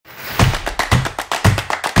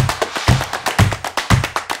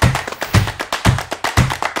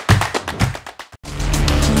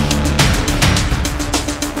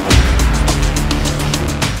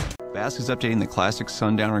Vasque is updating the classic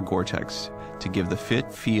Sundowner Gore-Tex to give the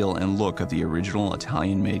fit, feel, and look of the original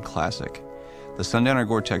Italian-made classic. The Sundowner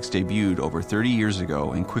Gore-Tex debuted over 30 years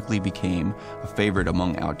ago and quickly became a favorite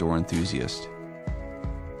among outdoor enthusiasts.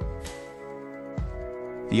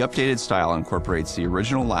 The updated style incorporates the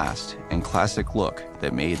original last and classic look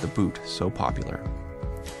that made the boot so popular.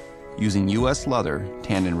 Using U.S. leather,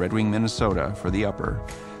 tanned in Red Wing, Minnesota for the upper,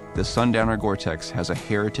 the Sundowner Gore-Tex has a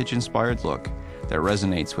heritage-inspired look that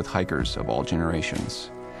resonates with hikers of all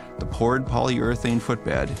generations. The poured polyurethane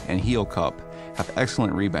footbed and heel cup have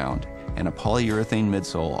excellent rebound, and a polyurethane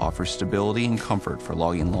midsole offers stability and comfort for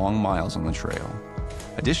logging long miles on the trail.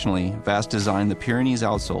 Additionally, Vasque designed the Pyrenees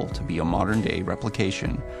outsole to be a modern-day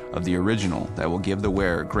replication of the original that will give the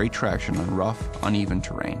wearer great traction on rough, uneven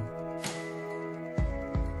terrain.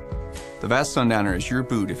 The Vasque Sundowner is your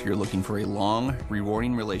boot if you're looking for a long,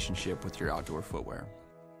 rewarding relationship with your outdoor footwear.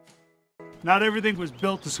 Not everything was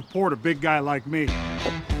built to support a big guy like me.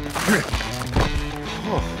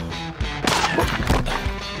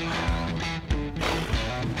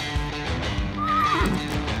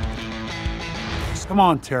 Come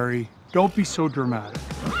on, Terry. Don't be so dramatic.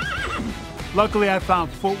 Luckily, I found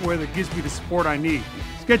footwear that gives me the support I need.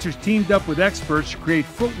 Skechers teamed up with experts to create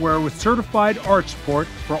footwear with certified arch support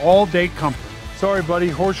for all-day comfort. Sorry, buddy,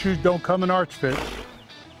 horseshoes don't come in arch fit.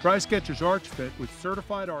 Try Skechers Arch Fit with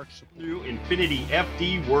certified arch support. New Infinity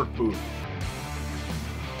FD work boot.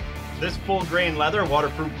 This full grain leather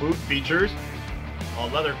waterproof boot features a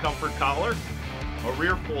leather comfort collar, a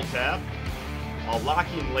rear pull tab, a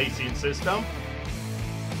locking lacing system,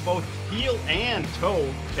 both heel and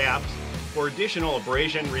toe caps for additional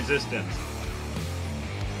abrasion resistance.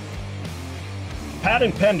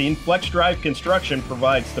 Patent pending flex drive construction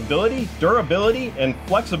provides stability, durability, and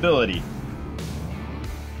flexibility.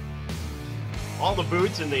 All the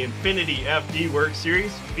boots in the Infinity FD Work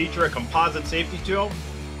series feature a composite safety toe,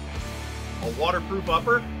 a waterproof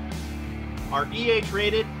upper, are EH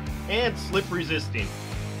rated and slip resisting.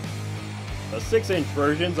 The 6-inch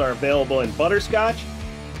versions are available in butterscotch,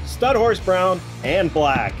 stud horse brown, and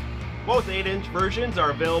black. Both 8-inch versions are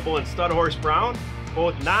available in stud horse brown,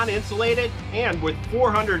 both non-insulated and with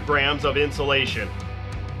 400 grams of insulation.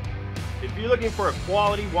 If you're looking for a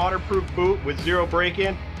quality waterproof boot with zero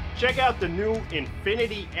break-in, check out the new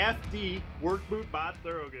Infinity FD Work Boot by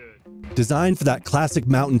Thorogood. Designed for that classic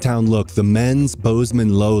mountain town look, the men's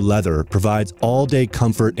Bozeman low leather provides all-day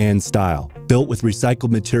comfort and style. Built with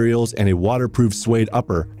recycled materials and a waterproof suede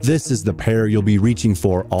upper, this is the pair you'll be reaching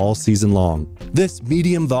for all season long. This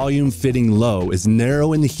medium volume fitting low is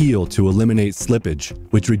narrow in the heel to eliminate slippage,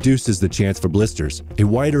 which reduces the chance for blisters. A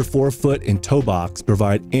wider forefoot and toe box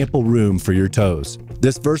provide ample room for your toes.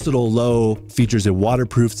 This versatile low features a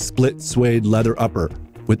waterproof split suede leather upper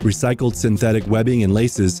with recycled synthetic webbing and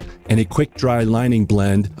laces and a quick-dry lining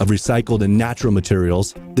blend of recycled and natural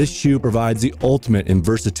materials. This shoe provides the ultimate in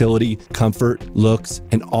versatility, comfort, looks,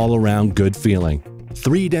 and all-around good feeling.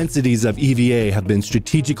 3 densities of EVA have been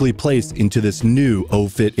strategically placed into this new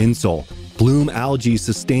O-Fit insole. Bloom Algae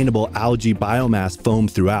sustainable algae biomass foam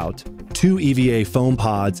throughout, 2 EVA foam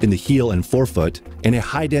pods in the heel and forefoot, and a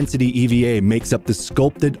high-density EVA makes up the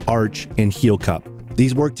sculpted arch and heel cup.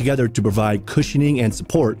 These work together to provide cushioning and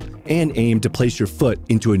support and aim to place your foot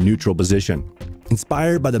into a neutral position.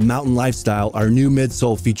 Inspired by the mountain lifestyle, our new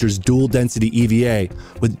midsole features dual-density EVA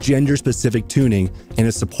with gender-specific tuning and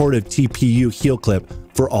a supportive TPU heel clip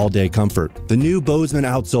for all-day comfort. The new Bozeman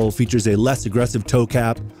outsole features a less aggressive toe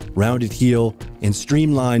cap, rounded heel, and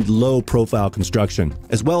streamlined low-profile construction,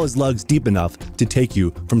 as well as lugs deep enough to take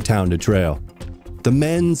you from town to trail. The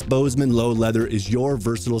men's Bozeman low leather is your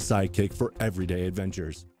versatile sidekick for everyday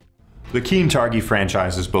adventures. The Keen Targhee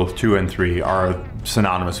franchises, both 2 and 3, are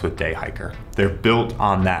synonymous with day hiker. They're built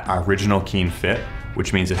on that original Keen fit,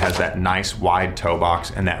 which means it has that nice wide toe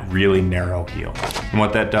box and that really narrow heel. And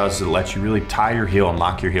what that does is it lets you really tie your heel and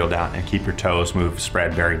lock your heel down and keep your toes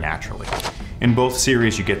spread very naturally. In both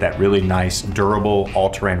series, you get that really nice, durable,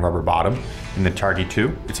 all-terrain rubber bottom. In the Targhee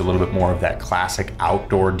 2, it's a little bit more of that classic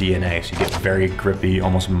outdoor DNA, so you get very grippy,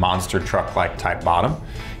 almost monster truck-like type bottom.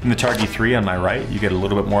 In the Targhee 3 on my right, you get a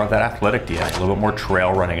little bit more of that athletic DNA, a little bit more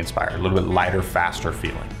trail running inspired, a little bit lighter, faster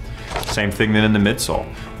feeling. Same thing then in the midsole.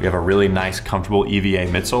 We have a really nice, comfortable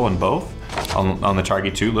EVA midsole in both. On the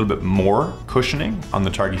Targhee 2, a little bit more cushioning. On the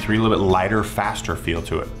Targhee 3, a little bit lighter, faster feel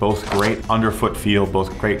to it. Both great underfoot feel,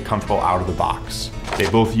 both great comfortable out of the box. They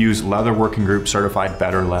both use Leather Working Group certified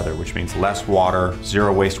better leather, which means less water,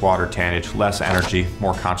 zero wastewater tannage, less energy,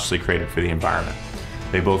 more consciously created for the environment.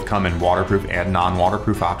 They both come in waterproof and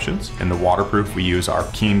non-waterproof options. In the waterproof, we use our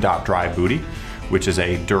Keen Dot Dry Booty, which is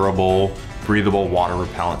a durable, breathable water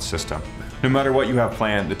repellent system. No matter what you have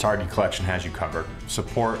planned, the Targhee collection has you covered.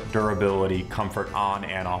 Support, durability, comfort on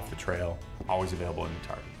and off the trail, always available in the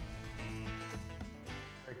Targhee.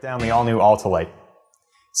 Break down the all-new Altalight.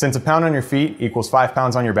 Since a pound on your feet equals 5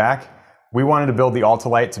 pounds on your back, we wanted to build the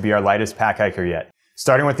Altalight to be our lightest pack hiker yet.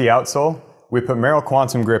 Starting with the outsole, we put Merrell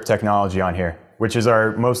Quantum Grip technology on here, which is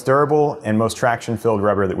our most durable and most traction-filled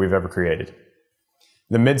rubber that we've ever created.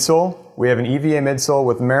 The midsole, we have an EVA midsole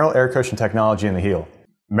with Merrell air cushion technology in the heel.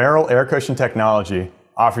 Merrell air cushion technology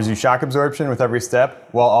offers you shock absorption with every step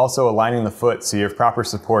while also aligning the foot so you have proper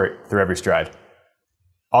support through every stride.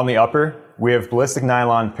 On the upper, we have ballistic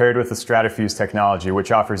nylon paired with the Stratafuse technology,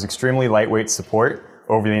 which offers extremely lightweight support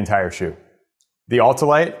over the entire shoe. The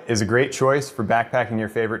Altalight is a great choice for backpacking your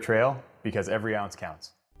favorite trail because every ounce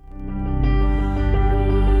counts.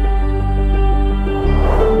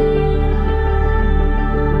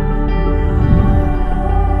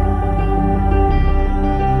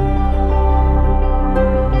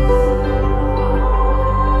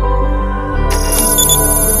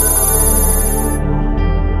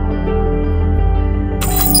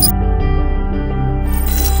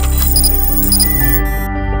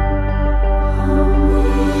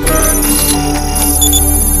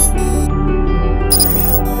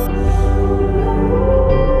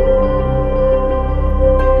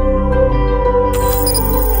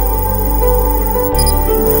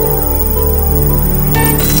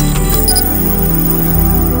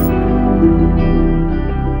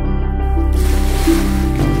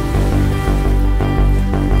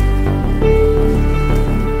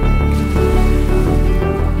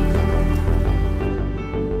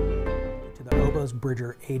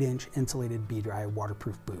 Bridger 8-inch insulated B-Dry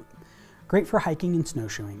waterproof boot. Great for hiking and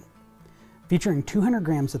snowshoeing. Featuring 200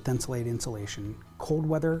 grams of Thensylate insulation, cold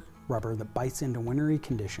weather rubber that bites into wintry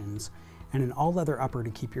conditions, and an all-leather upper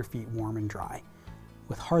to keep your feet warm and dry,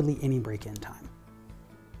 with hardly any break-in time.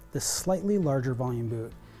 This slightly larger volume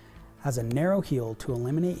boot has a narrow heel to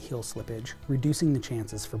eliminate heel slippage, reducing the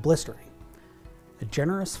chances for blistering. A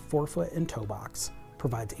generous forefoot and toe box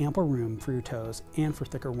provides ample room for your toes and for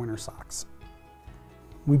thicker winter socks.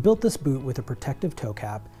 We built this boot with a protective toe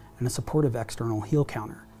cap and a supportive external heel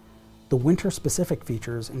counter. The winter-specific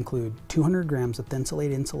features include 200 grams of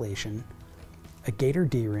Thensylate insulation, a gator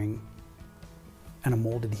D-ring, and a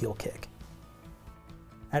molded heel kick.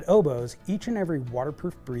 At Oboz, each and every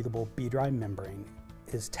waterproof breathable B-Dry membrane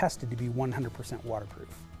is tested to be 100%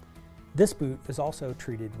 waterproof. This boot is also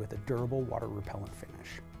treated with a durable water repellent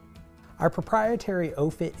finish. Our proprietary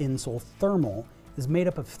O-Fit insole Thermal is made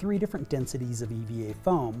up of 3 different densities of EVA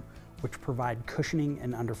foam, which provide cushioning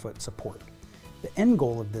and underfoot support. The end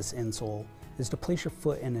goal of this insole is to place your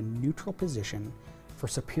foot in a neutral position for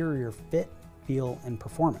superior fit, feel, and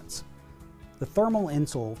performance. The thermal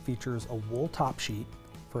insole features a wool top sheet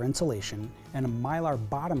for insulation and a mylar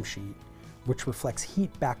bottom sheet, which reflects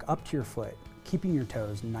heat back up to your foot, keeping your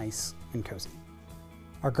toes nice and cozy.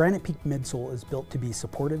 Our Granite Peak midsole is built to be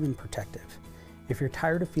supportive and protective. If you're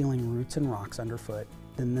tired of feeling roots and rocks underfoot,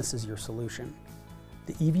 then this is your solution.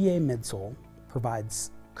 The EVA midsole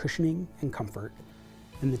provides cushioning and comfort,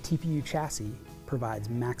 and the TPU chassis provides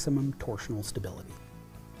maximum torsional stability.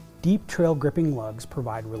 Deep trail gripping lugs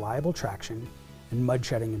provide reliable traction and mud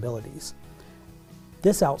shedding abilities.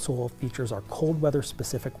 This outsole features our cold weather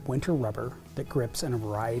specific winter rubber that grips in a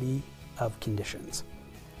variety of conditions.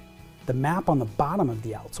 The map on the bottom of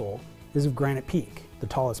the outsole is of Granite Peak, the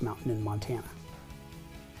tallest mountain in Montana.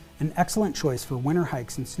 An excellent choice for winter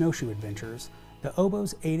hikes and snowshoe adventures, the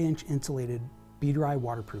Oboz 8-inch insulated B-Dry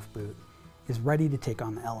waterproof boot is ready to take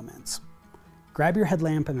on the elements. Grab your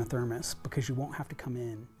headlamp and a thermos because you won't have to come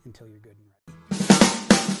in until you're good and ready.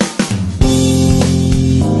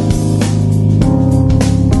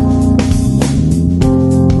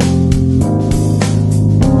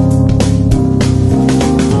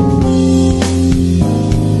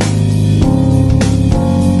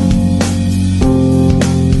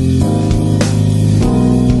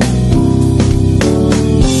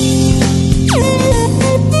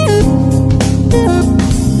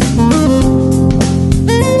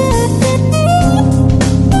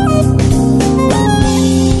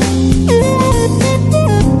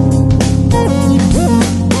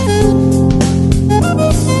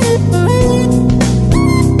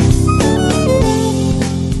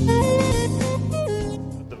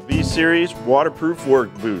 Series waterproof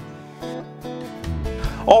work boot.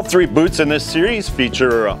 All 3 boots in this series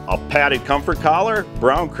feature a padded comfort collar,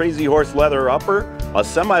 brown Crazy Horse leather upper, a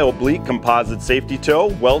semi-oblique composite safety toe,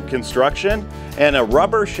 weld construction, and a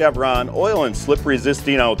rubber chevron oil and slip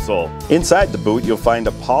resisting outsole. Inside the boot you'll find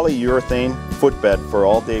a polyurethane footbed for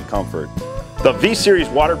all day comfort. The V-Series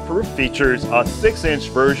waterproof features a 6-inch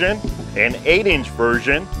version, an 8-inch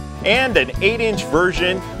version, and an 8-inch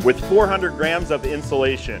version with 400 grams of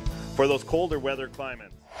insulation for those colder weather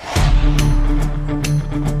climates.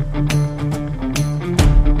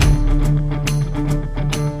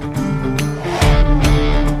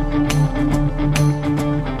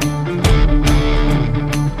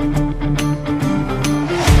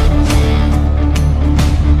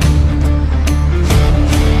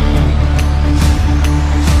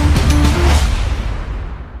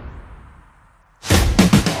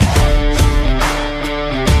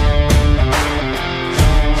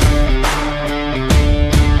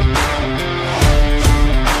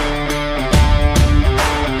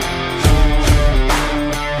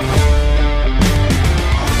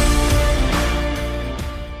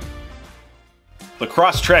 The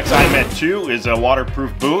Crosstrex iMet 2 is a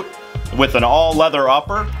waterproof boot with an all-leather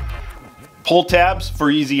upper, pull tabs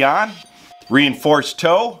for easy on, reinforced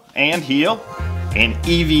toe and heel, an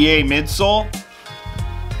EVA midsole,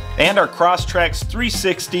 and our Crosstrex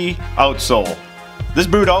 360 outsole. This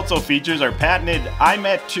boot also features our patented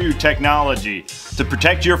iMet 2 technology to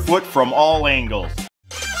protect your foot from all angles.